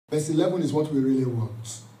Verse 11 is what we really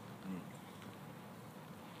want.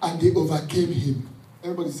 And they overcame him.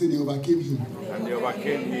 Everybody say they overcame him. And they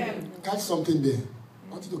overcame him. Catch something there.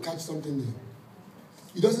 I want you to catch something there.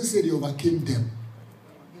 It doesn't say they overcame them.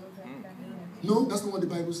 No, that's not what the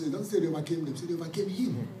Bible says. It doesn't say they overcame them. It says they overcame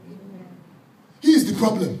him. He is the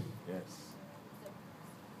problem. Yes.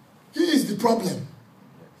 He is the problem.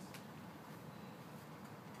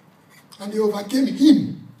 And they overcame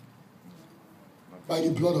him by the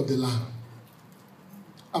blood of the Lamb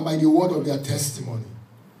and by the word of their testimony.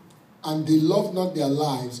 And they loved not their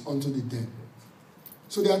lives unto the death.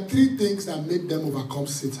 So there are three things that made them overcome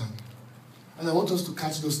Satan. And I want us to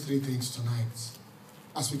catch those three things tonight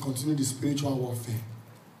as we continue the spiritual warfare.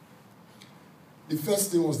 The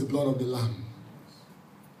first thing was the blood of the Lamb.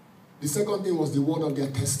 The second thing was the word of their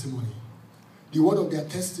testimony. The word of their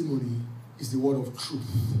testimony is the word of truth.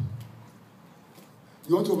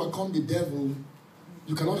 You want to overcome the devil,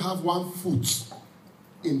 you cannot have one foot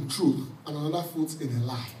in truth and another foot in a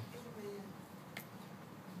lie.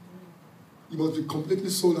 You must be completely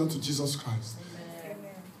sold out to Jesus Christ. Amen.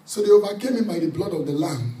 So they overcame him by the blood of the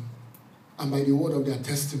Lamb and by the word of their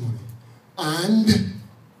testimony. And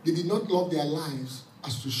they did not love their lives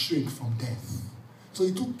as to shrink from death. So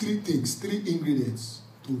he took three things, three ingredients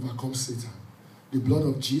to overcome Satan. The blood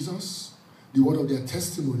of Jesus, the word of their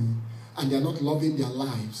testimony, and they are not loving their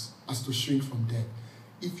lives as to shrink from death.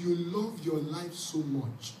 If you love your life so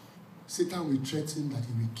much, Satan will threaten that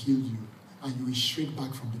he will kill you and you will shrink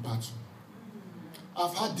back from the battle.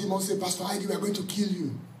 I've had demons say, Pastor Heidi, we are going to kill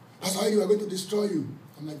you. Pastor Heidi, we are going to destroy you.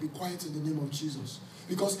 I'm like, be quiet in the name of Jesus.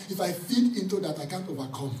 Because if I feed into that, I can't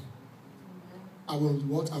overcome. I will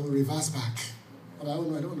what? I will reverse back. But I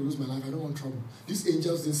don't know, I don't want to lose my life. I don't want trouble. These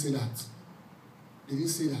angels didn't say that. They didn't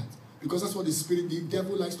say that. Because that's what the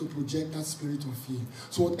devil likes to project, that spirit of fear.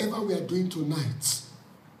 So whatever we are doing tonight,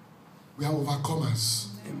 we are overcomers.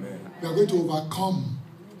 Amen. We are going to overcome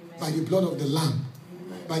by the blood of the Lamb,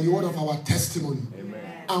 by the word of our testimony.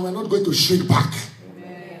 Amen. And we're not going to shrink back.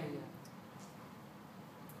 Amen.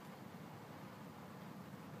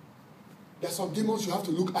 There are some demons you have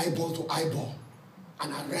to look eyeball to eyeball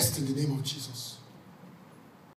and arrest in the name of Jesus.